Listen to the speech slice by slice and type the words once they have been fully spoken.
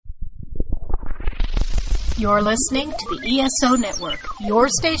You're listening to the ESO Network, your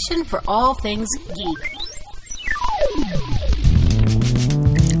station for all things geek.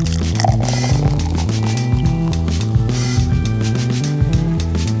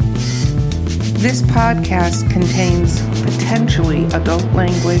 This podcast contains potentially adult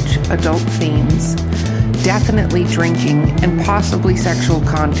language, adult themes, definitely drinking, and possibly sexual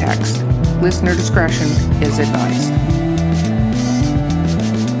context. Listener discretion is advised.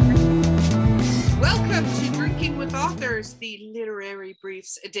 Welcome to Drinking with Authors, the Literary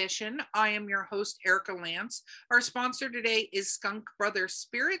Briefs edition. I am your host, Erica Lance. Our sponsor today is Skunk Brothers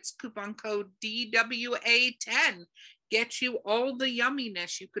Spirits, coupon code DWA10. Get you all the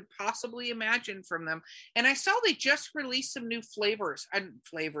yumminess you could possibly imagine from them. And I saw they just released some new flavors.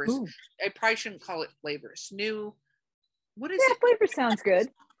 Ooh. I probably shouldn't call it flavors. What is it? Flavor sounds good.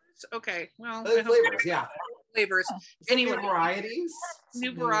 Okay, well, flavors, yeah. Flavors. Anyway, varieties.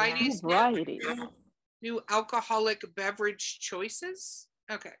 New varieties. Varieties. New alcoholic beverage choices.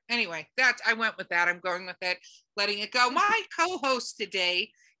 Okay. Anyway, I went with that. I'm going with it, letting it go. My co-host today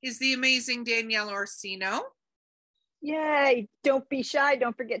is the amazing Danielle Orsino. Yay. Don't be shy.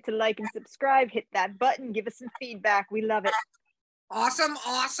 Don't forget to like and subscribe. Hit that button. Give us some feedback. We love it. Awesome.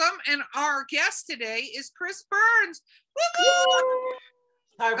 And our guest today is Chris Burns. Woo-hoo!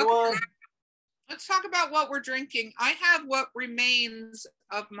 Hi, everyone. Okay. Let's talk about what we're drinking. I have what remains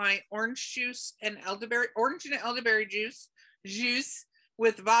of my orange and elderberry juice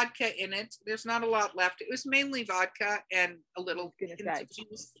with vodka in it. There's not a lot left. It was mainly vodka and a little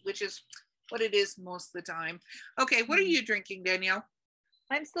juice, which is what it is most of the time. Okay, what are you drinking, Danielle?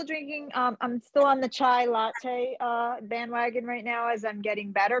 I'm still drinking. I'm still on the chai latte bandwagon right now as I'm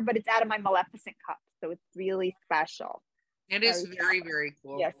getting better, but it's out of my Maleficent cup, so it's really special. It is very, very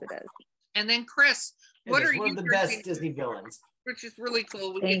cool. Yes, it is. And then Chris, what are you one of the drinking? best Disney villains. Which is really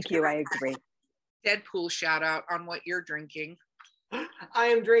cool. Thank you. I agree. Deadpool shout out on what you're drinking. I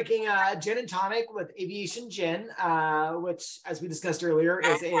am drinking gin and tonic with Aviation Gin, which, as we discussed earlier,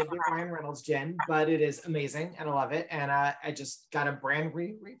 is a Ryan Reynolds gin, but it is amazing and I love it. And I just got a brand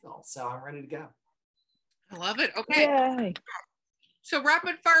refill, so I'm ready to go. I love it. Okay. Yay. So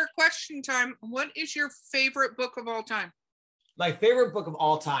rapid fire question time. What is your favorite book of all time? My favorite book of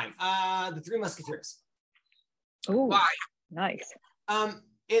all time, The Three Musketeers. Ooh, why? Nice.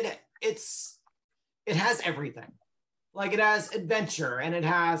 It has everything. Like, it has adventure, and it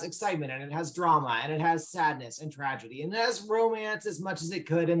has excitement, and it has drama, and it has sadness and tragedy, and it has romance as much as it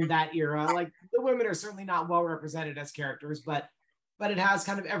could in that era. Like, the women are certainly not well represented as characters, but it has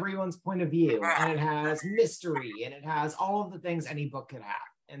kind of everyone's point of view, and it has mystery, and it has all of the things any book could have.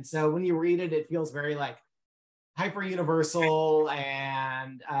 And so when you read it, it feels very like hyper universal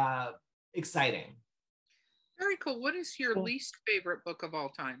and exciting. Very cool. What is your least favorite book of all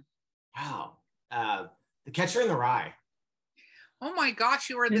time? Wow. The Catcher in the Rye. Oh my gosh,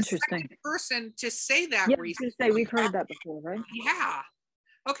 you are the second person to say that. Yeah, I was going to say, we've heard that before, right? Yeah.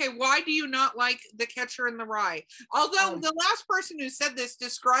 Okay, why do you not like The Catcher in the Rye? Although the last person who said this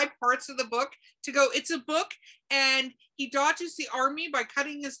described parts of the book to go, it's a book and he dodges the army by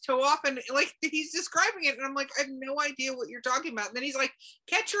cutting his toe off, and like he's describing it and I'm like, I have no idea what you're talking about. And then he's like,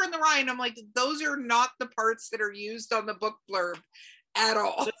 Catcher in the Rye, and I'm like, those are not the parts that are used on the book blurb at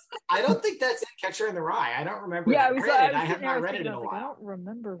all. I don't think that's in Catcher in the Rye. I don't remember. Yeah, I have not read it in a while. I don't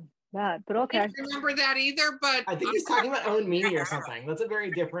remember that, but okay. I don't remember that either, but I think he's talking about Own Me or something. That's a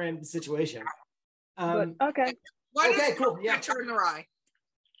very different situation. Okay. Okay, cool. Yeah. Catcher in the Rye.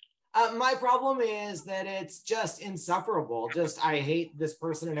 My problem is that it's just insufferable. I hate this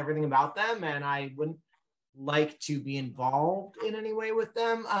person and everything about them, and I wouldn't like to be involved in any way with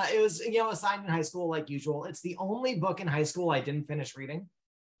them. It was, assigned in high school like usual. It's the only book in high school I didn't finish reading.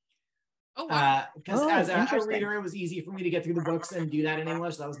 Oh, wow. Because as a reader, it was easy for me to get through the books and do that in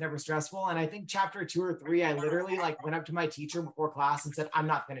English. That was never stressful. And I think chapter 2 or 3, I literally went up to my teacher before class and said, I'm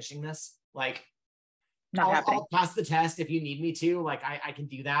not finishing this. I'll pass the test if you need me to. I can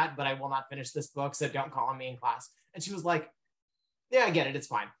do that, but I will not finish this book. So don't call on me in class. And she was like, yeah, I get it. It's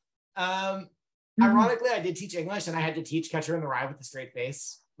fine. Ironically, I did teach English and I had to teach Catcher in the Rye with a straight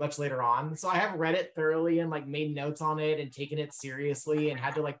face much later on. So I have read it thoroughly and made notes on it and taken it seriously and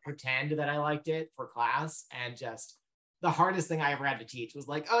had to pretend that I liked it for class. And just the hardest thing I ever had to teach was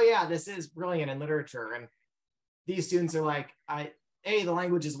oh yeah, this is brilliant in literature. And these students are like, the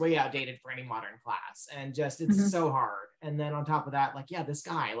language is way outdated for any modern class. And just, it's so hard. And then on top of that, yeah, this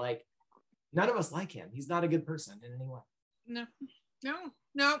guy, none of us like him. He's not a good person in any way.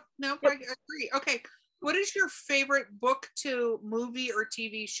 No, I agree. Okay, what is your favorite book to movie or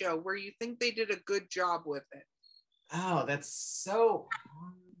TV show where you think they did a good job with it? Oh, that's a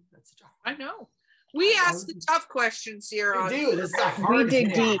job. I know. We ask the tough questions here. We do. This is a hard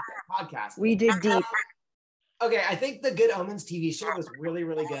dig deep. podcast. We dig deep. Okay, I think the Good Omens TV show was really,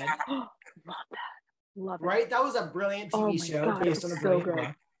 really good. Love that. Love it. Right? That was a brilliant TV show based on a brilliant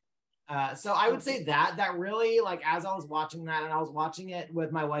book. So I would say that really, like, as I was watching that, and I was watching it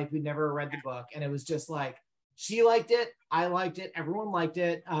with my wife who'd never read the book, and it was just like, she liked it, I liked it, everyone liked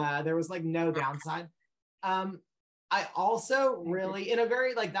it. There was like no downside. I also really, in a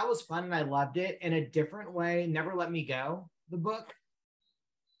very, like, that was fun and I loved it in a different way. Never Let Me Go, the book,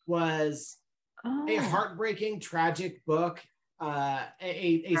 was a heartbreaking, tragic book,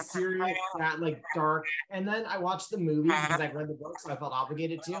 a serious, like, dark. And then I watched the movie because I'd read the book, so I felt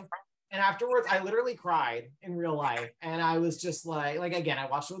obligated to. And afterwards, I literally cried in real life. And I was just like, again, I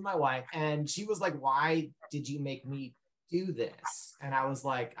watched it with my wife, and she was like, "Why did you make me do this?" And I was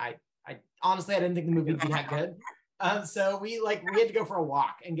like, I honestly, I didn't think the movie would be that good. So we had to go for a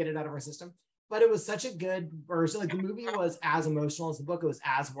walk and get it out of our system. But it was such a good version. Like, the movie was as emotional as the book. It was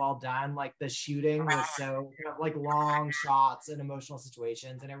as well done. Like, the shooting was so kind of like long shots and emotional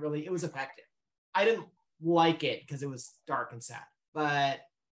situations, and it was effective. I didn't like it because it was dark and sad, but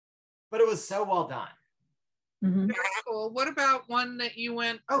it was so well done. Mm-hmm. Very cool. What about one that you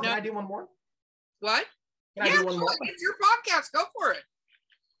went? Oh, can I do one more? What? Can I do one more? It's your podcast. Go for it.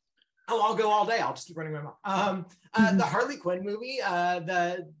 Oh, I'll go all day. I'll just keep running my mouth. The Harley Quinn movie,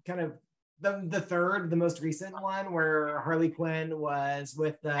 the kind of the most recent one where Harley Quinn was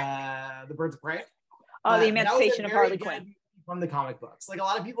with the Birds of Prey. The Emancipation of Harley Quinn from the comic books. Like, a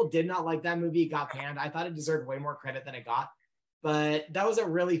lot of people did not like that movie. It got panned. I thought it deserved way more credit than it got, but that was a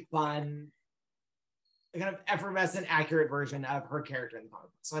really fun, kind of effervescent, accurate version of her character in the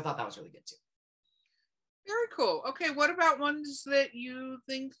comic books. So I thought that was really good too. Very cool. Okay, what about ones that you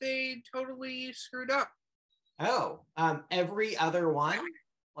think they totally screwed up? Oh, every other one,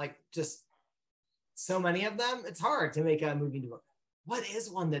 like, just so many of them. It's hard to make a movie into book. What is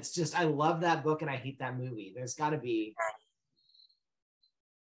one that's just, I love that book and I hate that movie? There's got to be.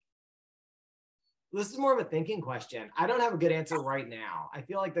 This is more of a thinking question. I don't have a good answer right now. I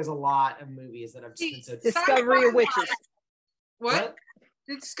feel like there's a lot of movies that have just been so. Discovery of Witches. What?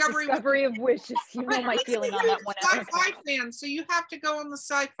 Discovery of Wishes. You know my feeling on that one. Sci-fi fan, so you have to go on the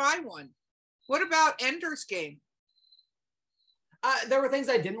sci-fi one. What about Ender's Game? There were things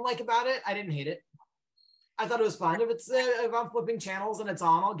I didn't like about it. I didn't hate it. I thought it was fun. If I'm flipping channels and it's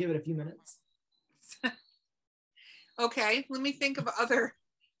on, I'll give it a few minutes. Okay, let me think of other.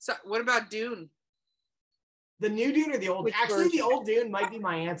 So, what about Dune? The new Dune or the old? Actually, the old Dune might be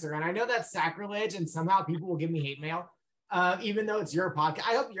my answer, and I know that's sacrilege, and somehow people will give me hate mail. Even though it's your podcast.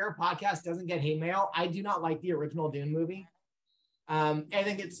 I hope your podcast doesn't get hate mail. I do not like the original Dune movie. I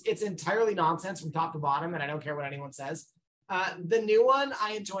think it's entirely nonsense from top to bottom, and I don't care what anyone says. The new one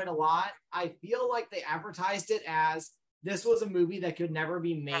I enjoyed a lot. I feel like they advertised it as this was a movie that could never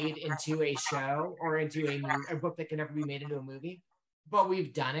be made into a show or into a book that could never be made into a movie. But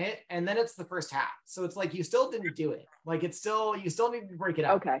we've done it, and then it's the first half. So it's like, you still didn't do it. Like, you still need to break it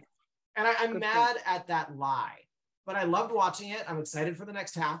up. Okay. And I'm mad at that lie. But I loved watching it. I'm excited for the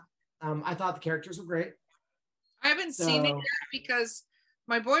next half. I thought the characters were great. I haven't seen it yet because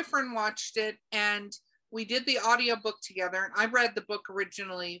my boyfriend watched it and we did the audiobook together. And I read the book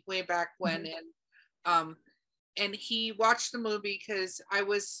originally way back when, and he watched the movie because I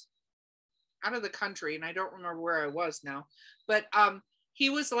was out of the country and I don't remember where I was now. But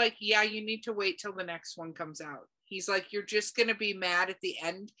he was like, "Yeah, you need to wait till the next one comes out." He's like, "You're just going to be mad at the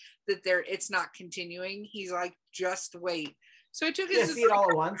end that it's not continuing." He's like, "Just wait." So I took his see it all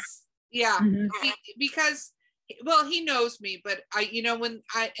at once. Yeah, because, well, he knows me, but I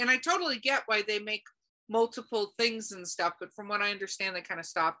totally get why they make multiple things and stuff. But from what I understand, they kind of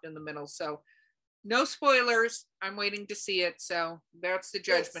stopped in the middle. So no spoilers. I'm waiting to see it. So that's the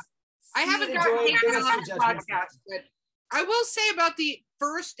judgment. I haven't gotten it on the podcast, but I will say about the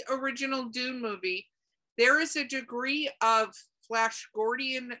first original Dune movie, there is a degree of Flash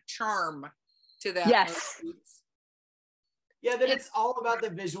Gordian charm to that. Yes. movie. Yeah, that it's all about the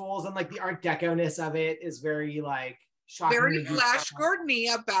visuals, and like the Art Deco-ness of it is very like shocking. Very Flash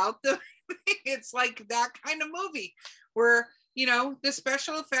Gordon-y about the it's like that kind of movie where, you know, the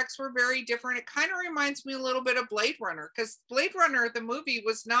special effects were very different. It kind of reminds me a little bit of Blade Runner, because Blade Runner, the movie,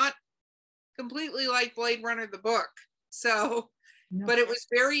 was not completely like Blade Runner, the book. So, no. But it was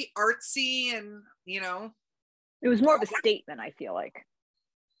very artsy and, you know. It was more of a statement, I feel like.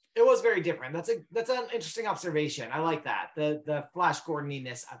 It was very different. That's an interesting observation. I like that. The Flash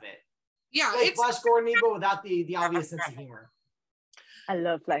Gordon-ness of it. Yeah, like it's Flash Gordon, but without the obvious sense of humor. I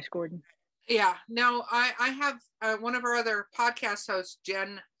love Flash Gordon. Yeah. Now I have one of our other podcast hosts,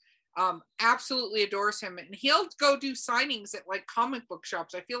 Jen absolutely adores him, and he'll go do signings at like comic book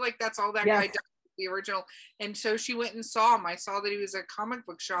shops. I feel like that's all that guy does, the original. And so she went and saw him. I saw that he was at a comic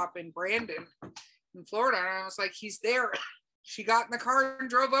book shop in Brandon, in Florida, and I was like, he's there. She got in the car and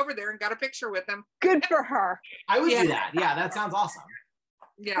drove over there and got a picture with him. Good for her. I would do that. Yeah, that sounds awesome.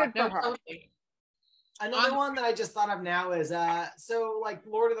 Yeah, Good for her. totally. Another one that I just thought of now is so like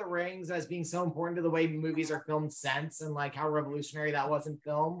Lord of the Rings as being so important to the way movies are filmed since, and like how revolutionary that was in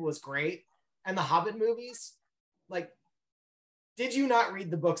film was great. And the Hobbit movies, like, did you not read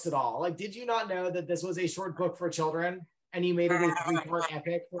the books at all? Like, did you not know that this was a short book for children and you made it a 3-part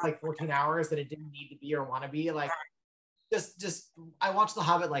epic for like 14 hours that it didn't need to be or want to be? Like, just I watched The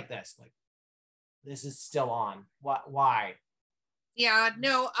Hobbit like this, like, this is still on. What? Why? Yeah,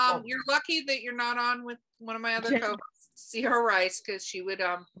 no, you're lucky that you're not on with one of my other co-hosts, Sierra Rice, because she would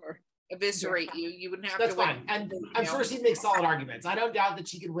eviscerate you. You wouldn't have That's to win. fine. And I'm sure she'd make solid arguments. I don't doubt that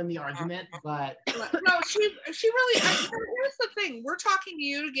she could win the argument, but no, she really. Here's the thing: we're talking to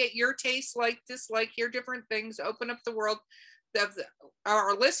you to get your taste, like, dislike, hear different things, open up the world of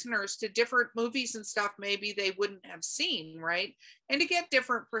our listeners to different movies and stuff maybe they wouldn't have seen, right? And to get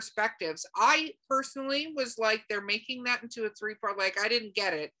different perspectives. I personally was like, they're making that into a 3-part. Like, I didn't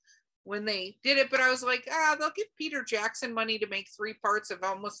get it when they did it, but I was like, they'll give Peter Jackson money to make 3 parts of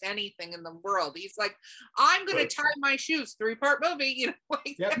almost anything in the world. He's like, I'm gonna tie my shoes, 3-part movie, you know,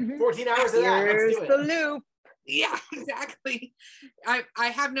 like, yep, 14 hours of that. Here's Let's do the it. loop. Yeah, exactly. I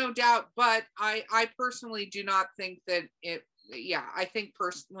have no doubt, but I personally do not think that it. Yeah, I think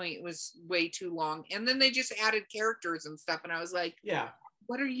personally it was way too long, and then they just added characters and stuff, and I was like, yeah,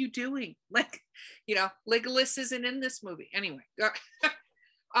 what are you doing? Like, you know, Legolas isn't in this movie anyway.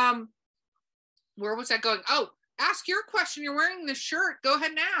 Where was I going? Oh, ask your question. You're wearing this shirt. Go ahead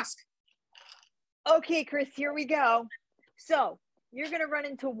and ask. Okay, Chris, here we go. So you're going to run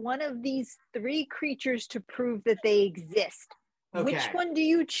into one of these 3 creatures to prove that they exist. Okay. Which one do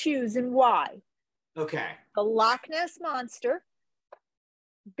you choose and why? Okay. The Loch Ness Monster,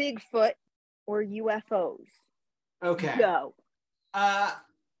 Bigfoot, or UFOs? Okay. Go. I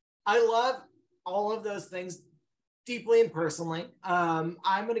love all of those things deeply and personally. I'm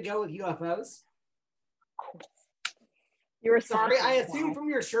going to go with UFOs. You're a Sorry, I sci-fi assume guy. from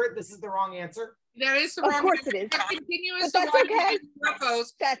your shirt this is the wrong answer. That is the Of wrong. course it is. Continuous. But that's okay.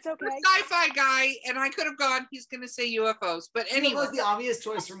 UFOs. That's The okay. sci-fi guy, and I could have gone. He's going to say UFOs, but Anyway, anyway. was the obvious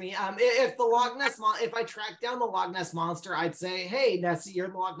choice for me. If the Loch Ness if I tracked down the Loch Ness Monster, I'd say, "Hey, Nessie, you're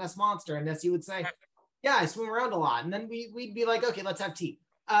the Loch Ness Monster," and Nessie would say, "Yeah, I swim around a lot," and then we'd be like, "Okay, let's have tea."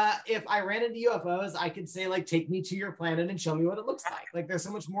 If I ran into UFOs, I could say, like, "Take me to your planet and show me what it looks like." Like, there's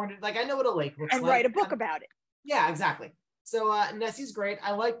so much more to, like, I know what a lake looks And like. write a book about it. Yeah, exactly. So Nessie's great.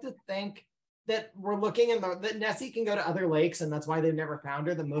 I like to think that we're looking and that Nessie can go to other lakes, and that's why they've never found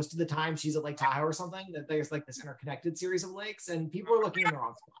her. That most of the time she's at Lake Tahoe or something, that there's like this interconnected series of lakes, and people are looking in the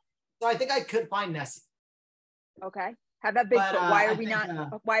wrong spot. So I think I could find Nessie. Okay. How about Bigfoot? But, why I are we think,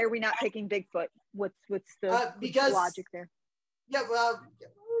 not? Why are we not picking Bigfoot? What's the because- logic there? Yeah, well,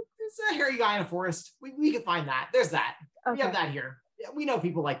 it's a hairy guy in a forest. We can find that. There's that. We Okay. have that here. Yeah, we know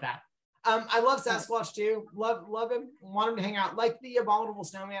people like that. I love Sasquatch too. Love him. Want him to hang out. Like the Abominable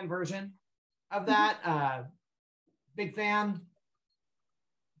Snowman version of that. Big fan.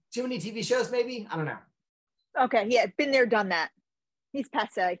 Too many TV shows, maybe? I don't know. Okay. Yeah. Been there, done that. He's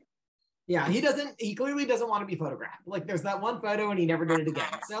passe. Yeah, he clearly doesn't want to be photographed. Like, there's that one photo and he never did it again.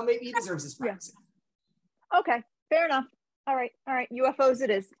 So maybe he deserves his privacy. Okay. Fair enough. All right. UFOs it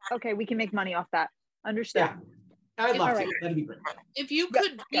is. Okay. We can make money off that. Understood. Yeah. I'd love All to. right. That'd be great. If you Yeah,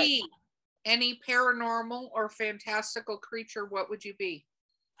 could be any paranormal or fantastical creature, what would you be?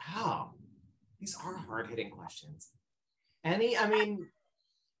 Oh, these are hard-hitting questions. Any.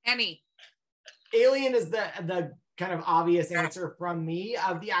 Alien is the kind of obvious answer from me.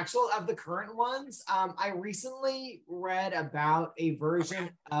 Of the current ones, I recently read about a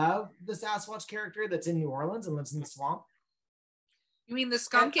version of the Sasquatch character that's in New Orleans and lives in the swamp. You mean the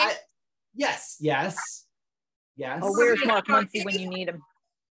skunk And ape? Yes. Oh, where's Mark Muncy when you need him?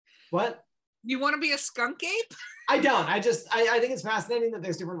 What? You want to be a skunk ape? I don't. I think it's fascinating that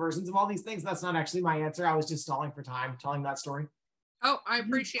there's different versions of all these things. That's not actually my answer. I was just stalling for time telling that story. Oh, I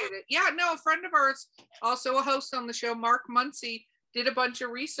appreciate it. Yeah, no, a friend of ours, also a host on the show, Mark Muncy, did a bunch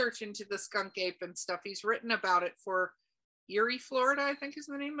of research into the skunk ape and stuff. He's written about it for Erie, Florida, I think is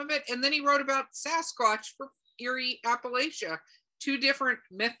the name of it. And then he wrote about Sasquatch for Erie, Appalachia. 2 different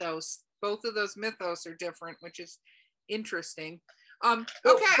mythos. Both of those mythos are different, which is interesting. Well,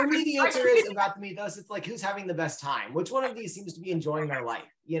 Okay. for me, the answer is about the mythos. It's like, who's having the best time? Which one of these seems to be enjoying their life?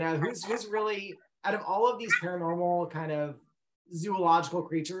 You know, who's really, out of all of these paranormal kind of zoological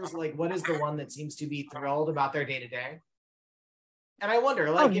creatures, like what is the one that seems to be thrilled about their day-to-day? And I wonder,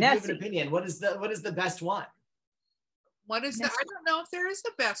 like, if you have an opinion, what is the best one? What is that? I don't know if there is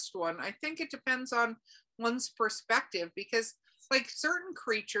the best one. I think it depends on one's perspective, because like certain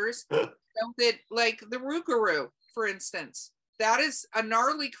creatures, that like the Rougarou, for instance, that is a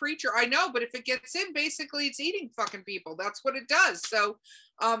gnarly creature. I know, but if it gets in, basically it's eating fucking people. That's what it does. So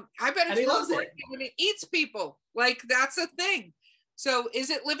I bet it's really when it eats people. Like that's a thing. So is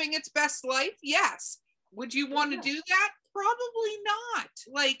it living its best life? Yes. Would you want to do that? Probably not.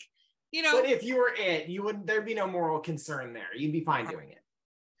 Like, you know. But if you were there'd be no moral concern there. You'd be fine doing it.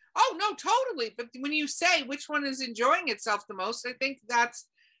 Oh, no, totally. But when you say which one is enjoying itself the most, I think that's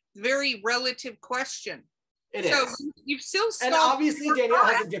a very relative question. It is. You've still and obviously Danielle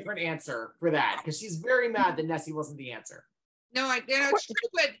has a different answer for that because she's very mad that Nessie wasn't the answer. No, it's true,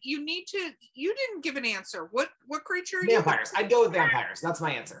 but you didn't give an answer. What creature are vampires. I'd go with vampires. That's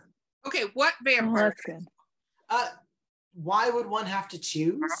my answer. Okay, what vampires? Oh, that's good. Why would one have to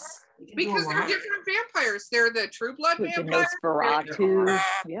choose? Because they're different vampires. They're the True Blood vampires.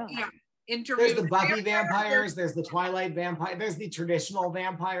 Yeah. There's the Buffy vampires. There's the Twilight vampire. There's the traditional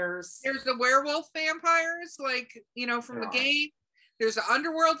vampires. There's the werewolf vampires, like, you know, from the game. There's the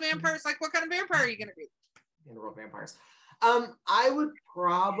underworld vampires. Like, what kind of vampire are you going to be? Underworld vampires. I would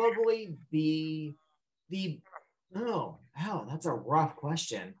probably be that's a rough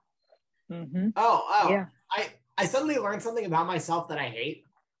question. Mm-hmm. Yeah. I suddenly learned something about myself that I hate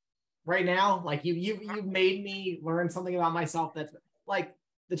right now. Like you've made me learn something about myself that's like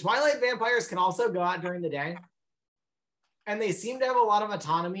the Twilight vampires can also go out during the day. And they seem to have a lot of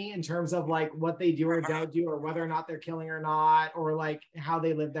autonomy in terms of like what they do or don't do, or whether or not they're killing or not, or like how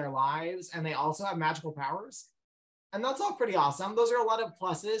they live their lives. And they also have magical powers. And that's all pretty awesome. Those are a lot of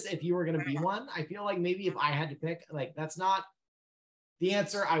pluses if you were going to be one. I feel like maybe if I had to pick, like that's not the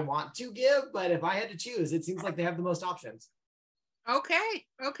answer I want to give, but if I had to choose, it seems like they have the most options. Okay,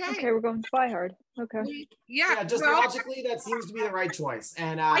 we're going Twihard. Okay. Yeah, just logically, that seems to be the right choice.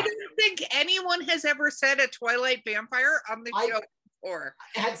 And I don't think anyone has ever said a Twilight vampire on the show before.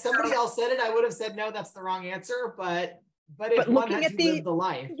 Had somebody else said it, I would have said no, that's the wrong answer. But if one had to live the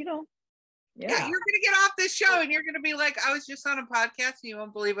life, you know. Yeah, you're gonna get off this show and you're gonna be like, I was just on a podcast and you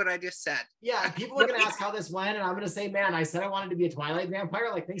won't believe what I just said. Yeah, people are gonna ask how this went, and I'm gonna say, man, I said I wanted to be a Twilight vampire.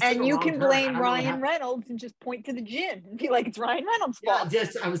 Like, and you can blame Ryan Reynolds and just point to the gin and be like, it's Ryan Reynolds' fault. Yeah,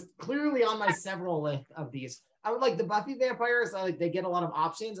 I was clearly on my several list of these. I would like the Buffy vampires. Like, they get a lot of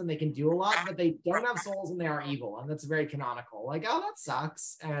options and they can do a lot, but they don't have souls and they are evil, and that's very canonical. Like, oh, that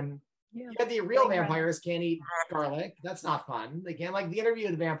sucks. And the real vampires can't eat garlic. That's not fun. They can't, like, the interview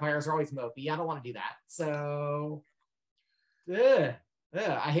of the vampires are always mopey. I don't want to do that. So,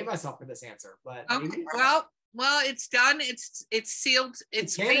 I hate myself for this answer. But okay, well, it's done. It's sealed.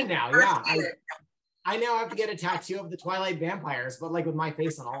 It's canon now. Yeah, I now have to get a tattoo of the Twilight vampires, but like with my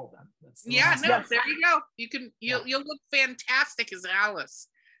face on all of them. There you go. You'll look fantastic as Alice.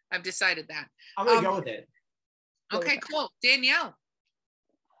 I've decided that. I'm gonna go with it. Okay, cool. Danielle.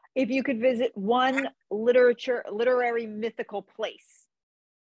 If you could visit one literary mythical place,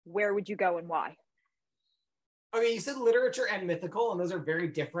 where would you go and why? Okay, you said literature and mythical, and those are very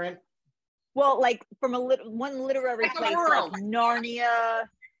different. Well, like from one literary place, like Narnia,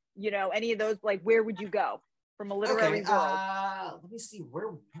 you know, any of those, like where would you go from a literary world? Let me see, where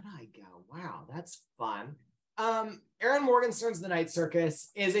would I go? Wow, that's fun. Erin Morgenstern's The Night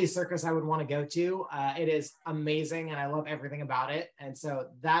Circus is a circus I would want to go to. It is amazing and I love everything about it. And so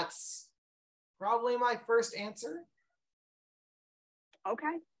that's probably my first answer.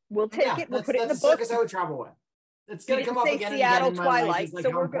 Okay, we'll take it. We'll put it in the book. Circus I would travel with. It's going to come up again Seattle and again in my Twilight, life, so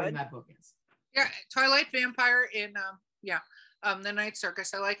we're good. That book is. Yeah, Twilight vampire in The Night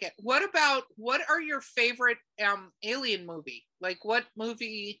Circus. I like it. What are your favorite alien movie? Like, what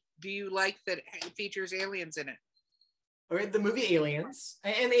movie do you like that features aliens in it? Okay, the movie Aliens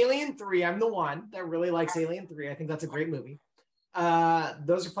and Alien 3. I'm the one that really likes Alien 3. I think that's a great movie.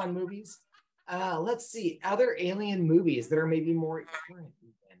 Those are fun movies. Let's see other alien movies that are maybe more current.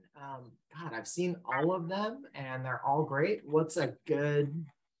 God, I've seen all of them and they're all great. What's a good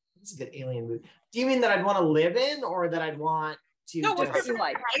alien movie? Do you mean that I'd want to live in, or that I'd want to? No, what you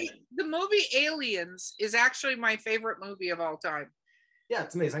like? The movie Aliens is actually my favorite movie of all time. Yeah,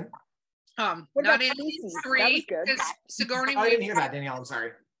 it's amazing. Not Aliens 3 because Sigourney Weaver. I didn't hear that, Danielle. I'm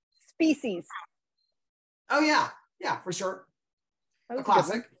sorry. Species. Oh yeah, for sure. A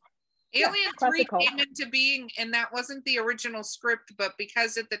classic. Alien 3 came into being, and that wasn't the original script, but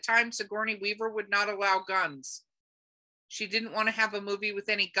because at the time Sigourney Weaver would not allow guns. She didn't want to have a movie with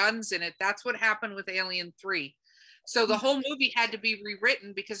any guns in it. That's what happened with Alien 3. So the whole movie had to be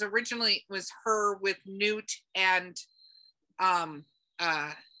rewritten because originally it was her with Newt and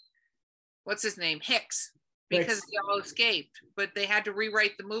what's his name? Hicks, because they all escaped. But they had to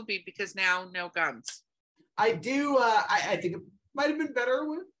rewrite the movie because now no guns. I think it might have been better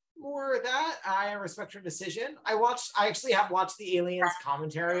with more of that. I respect her decision. I actually have watched the Aliens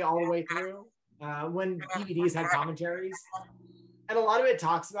commentary all the way through when DVDs had commentaries. And a lot of it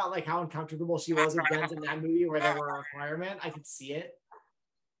talks about like how uncomfortable she was with guns in that movie where they were a requirement. I could see it.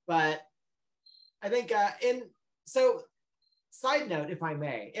 But I think so side note, if I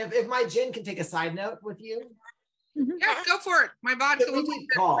may, if my gin can take a side note with you. Yeah, go for it. My vodka. The movie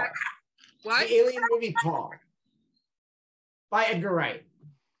Paul. What? The alien movie Paul by Edgar Wright.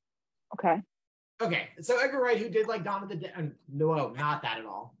 Okay. So Edgar Wright, who did like Dawn of the Dead, no, not that at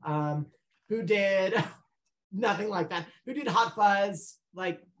all. Who did nothing like that. Who did Hot Fuzz,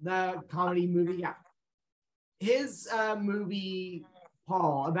 like the comedy movie? Yeah. His movie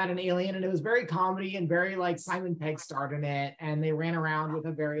Paul about an alien, and it was very comedy and very like Simon Pegg starred in it, and they ran around with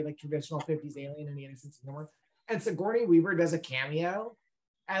a very like traditional 50s alien and the innocence of humor. And Sigourney Weaver does a cameo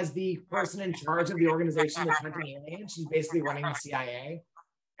as the person in charge of the organization that's hunting aliens. She's basically running the CIA.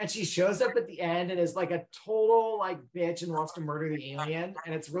 And she shows up at the end and is like a total like bitch and wants to murder the alien.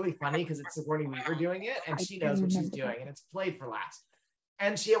 And it's really funny because it's Sigourney Weaver doing it and she knows what she's doing and it's played for laughs.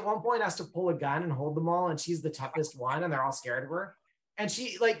 And she at one point has to pull a gun and hold them all and she's the toughest one and they're all scared of her. And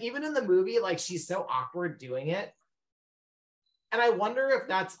she like, even in the movie, like she's so awkward doing it. And I wonder if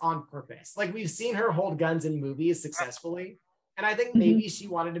that's on purpose. Like we've seen her hold guns in movies successfully. And I think maybe she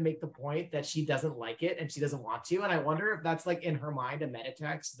wanted to make the point that she doesn't like it and she doesn't want to. And I wonder if that's like in her mind a meta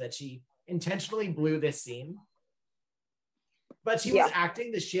text that she intentionally blew this scene. But she was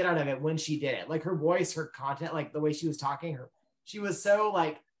acting the shit out of it when she did it. Like her voice, her content, like the way she was talking, she was so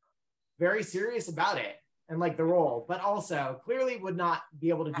like very serious about it and like the role, but also clearly would not be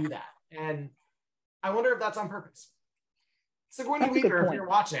able to do that. And I wonder if that's on purpose. Sigourney Weaver, if you're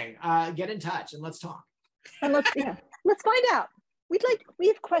watching, get in touch and let's talk. And let's find out. We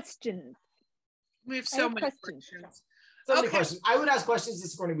have questions. We have so many questions. So many questions. I would ask questions to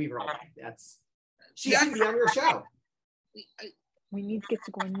Sigourney Weaver all day. She should be on your show. We need to get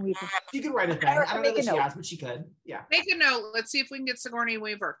Sigourney Weaver. She could write a thing. I don't know that she has, but she could. Yeah. Make a note. Let's see if we can get Sigourney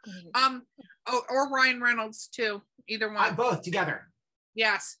Weaver. Or Ryan Reynolds too. Either one. Both together.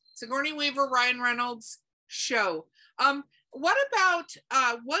 Yes. Sigourney Weaver, Ryan Reynolds show. What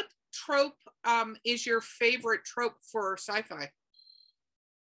about what trope is your favorite trope for sci-fi?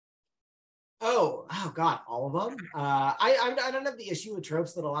 Oh God, all of them. I don't have the issue with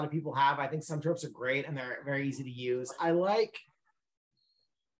tropes that a lot of people have. I think some tropes are great and they're very easy to use. I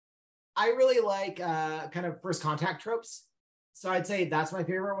really like kind of first contact tropes. So I'd say that's my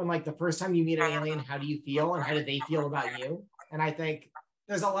favorite. When like the first time you meet an alien, how do you feel and how do they feel about you? And I think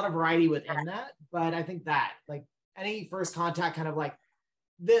there's a lot of variety within that. But I think that like any first contact kind of like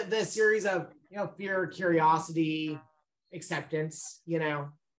the series of, you know, fear, curiosity, acceptance, you know,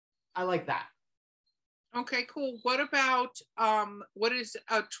 I like that. Okay, cool. What about what is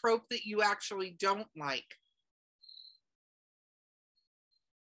a trope that you actually don't like?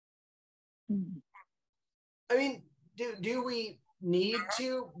 I mean, do we need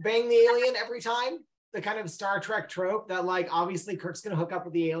to bang the alien every time? The kind of Star Trek trope that like obviously Kirk's gonna hook up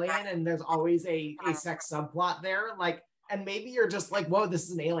with the alien and there's always a sex subplot there. Like, and maybe you're just like, whoa, this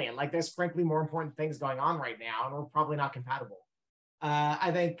is an alien. Like there's frankly more important things going on right now and we're probably not compatible.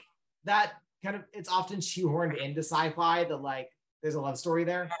 I think that kind of, it's often shoehorned into sci-fi that like there's a love story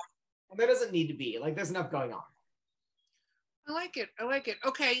there. And there doesn't need to be. Like there's enough going on. I like it.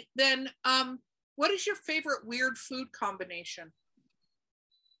 Okay, then what is your favorite weird food combination?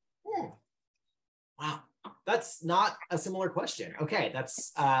 Wow, that's not a similar question. Okay,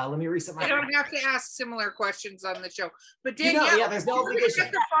 that's let me reset my. I don't have to ask similar questions on the show, but Danielle, there's no obligation. We'll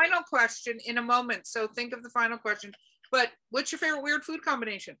get the final question in a moment, so think of the final question. But what's your favorite weird food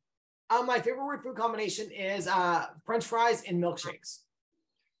combination? My favorite weird food combination is French fries and milkshakes.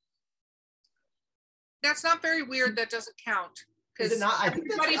 That's not very weird. That doesn't count. Is it not? I think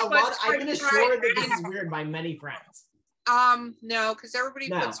that's a lot. I've been assured that this is weird by many friends. No, because everybody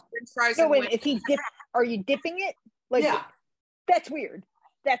puts French fries. So wait, is he are you dipping it? Like, yeah, that's weird.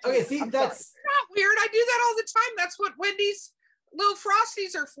 That's okay. Weird. See, that's not weird. I do that all the time. That's what Wendy's little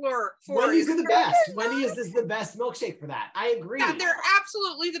Frosties are for. Wendy's are the best. Wendy's is the best milkshake for that. I agree. Yeah, they're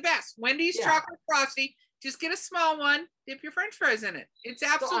absolutely the best. Wendy's chocolate Frosty. Just get a small one, dip your French fries in it. It's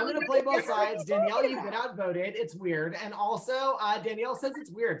absolutely. So I'm going to play both sides. Danielle, you've been outvoted. It's weird. And also, Danielle says it's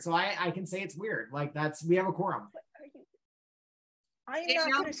weird. So I can say it's weird. Like we have a quorum. I am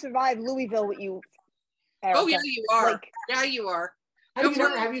not going to survive Louisville with you. Oh yeah, Erica. you are. Like, Yeah, you are. Have you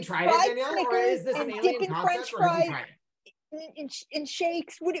tried it, fried Danielle? Or Snickers is this an and alien dipping concept, French or have you fries. tried it? In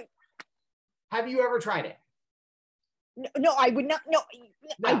shakes. Have you ever tried it? No, I would not. No,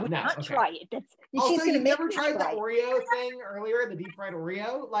 I would no, not okay. try it. That's Also, she's gonna you've make never me tried the try it. Oreo thing earlier, the deep fried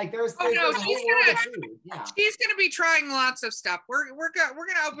Oreo? Like there's Oh, no, a whole she's world gonna- of food. Yeah. She's gonna be trying lots of stuff. We're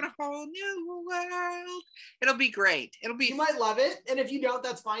gonna open a whole new world. It'll be great. It'll be You might love it, and if you don't,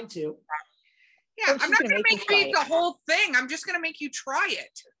 that's fine too. yeah. Oh, I'm she's not gonna gonna make me make you eat try the whole thing. I'm just gonna make you try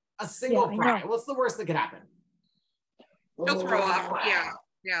it. A single I fry. know. What's the worst that could happen? You'll throw up. Yeah.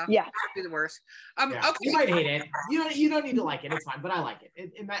 Yeah. That'd be the worst. Yeah. Okay. You might hate it. You don't need to like it. It's fine, but I like it.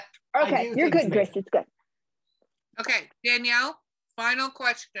 I Okay, do you're think it's good, Chris. amazing. It's good. Okay, Danielle. Final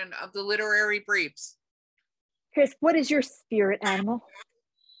question of the literary briefs. Chris, what is your spirit animal?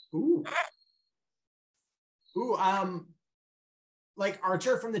 Ooh, like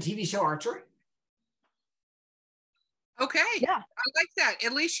Archer from the TV show Archer. Okay. Yeah. I like that.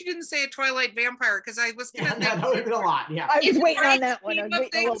 At least you didn't say a Twilight vampire because I was Yeah, gonna that would have been a lot. Yeah. I was in the waiting on right that one. I scheme was of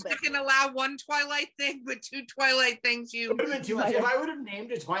waiting a little things, bit. we can allow one Twilight thing, but two Twilight things It would have been too much. If I would have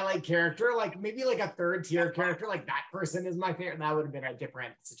named a Twilight character, like maybe like a third tier character, like that person is my favorite, that would have been a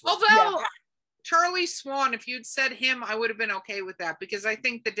different situation. Although Charlie Swan, if you'd said him, I would have been okay with that because I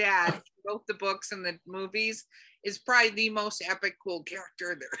think the dad, both the books and the movies, is probably the most epic, cool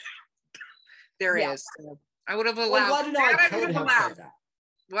character there Yeah. is. So I would have Well, allowed. I'm glad to know I that could would have allowed. said that.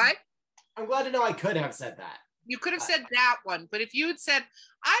 What? I'm glad to know I could have said that. You could have said that one, but if you had said,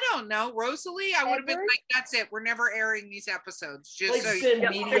 I don't know, Rosalie, I would have been Edward? like, that's it. We're never airing these episodes. Just Like so just you they're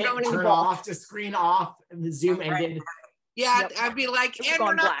immediate going in turn the vault. off to screen off and the Zoom ended. Yeah, Yep. I'd be like, It's and we're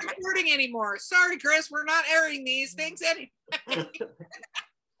gone not black. recording anymore. Sorry, Chris, we're not airing these things anymore.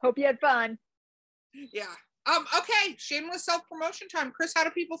 Hope you had fun. Yeah. Okay, shameless self-promotion time. Chris, how do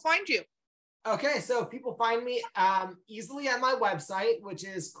people find you? Okay, so people find me easily at my website, which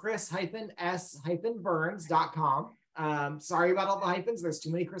is chris-s-burns.com. Sorry about all the hyphens. There's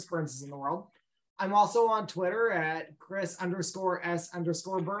too many Chris Burnses in the world. I'm also on Twitter at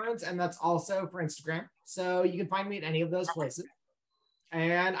Chris_S_Burns, and that's also for Instagram. So you can find me at any of those places.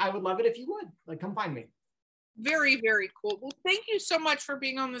 And I would love it if you would. Like, come find me. Very, very cool. Well, thank you so much for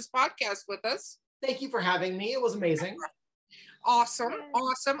being on this podcast with us. Thank you for having me. It was amazing. Awesome.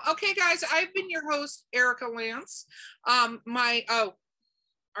 Okay, guys, I've been your host, Erica Lance. Our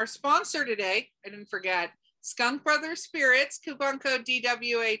sponsor today, I didn't forget, Skunk Brothers Spirits, coupon code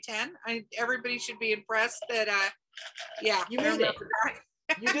DWA10. Everybody should be impressed that, You made it.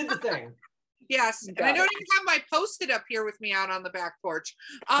 You did the thing. Yes, You and I got don't even have my Post-it up here with me out on the back porch.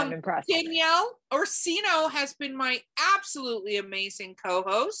 I'm impressed. Danielle Orsino has been my absolutely amazing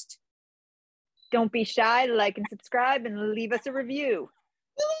co-host. Don't be shy. Like and subscribe and leave us a review.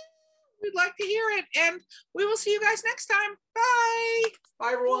 We'd like to hear it, and we will see you guys next time. Bye.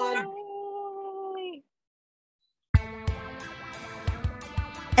 Bye, everyone. Bye.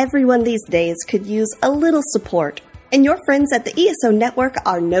 Everyone these days could use a little support, and your friends at the ESO Network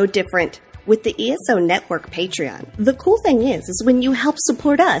are no different. With the ESO Network Patreon, the cool thing is when you help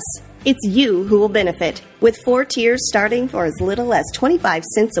support us, it's you who will benefit. With 4 tiers starting for as little as 25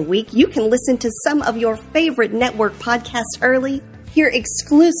 cents a week, you can listen to some of your favorite network podcasts early, hear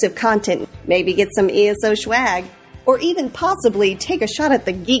exclusive content, maybe get some ESO swag, or even possibly take a shot at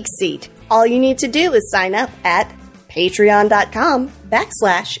the geek seat. All you need to do is sign up at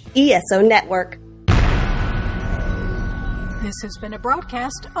patreon.com/ESO Network. This has been a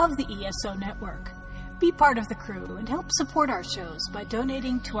broadcast of the ESO Network. Be part of the crew and help support our shows by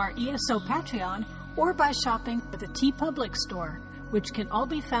donating to our ESO Patreon or by shopping at the TeePublic store, which can all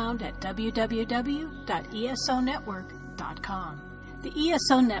be found at www.esonetwork.com. The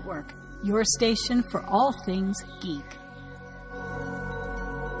ESO Network, your station for all things geek.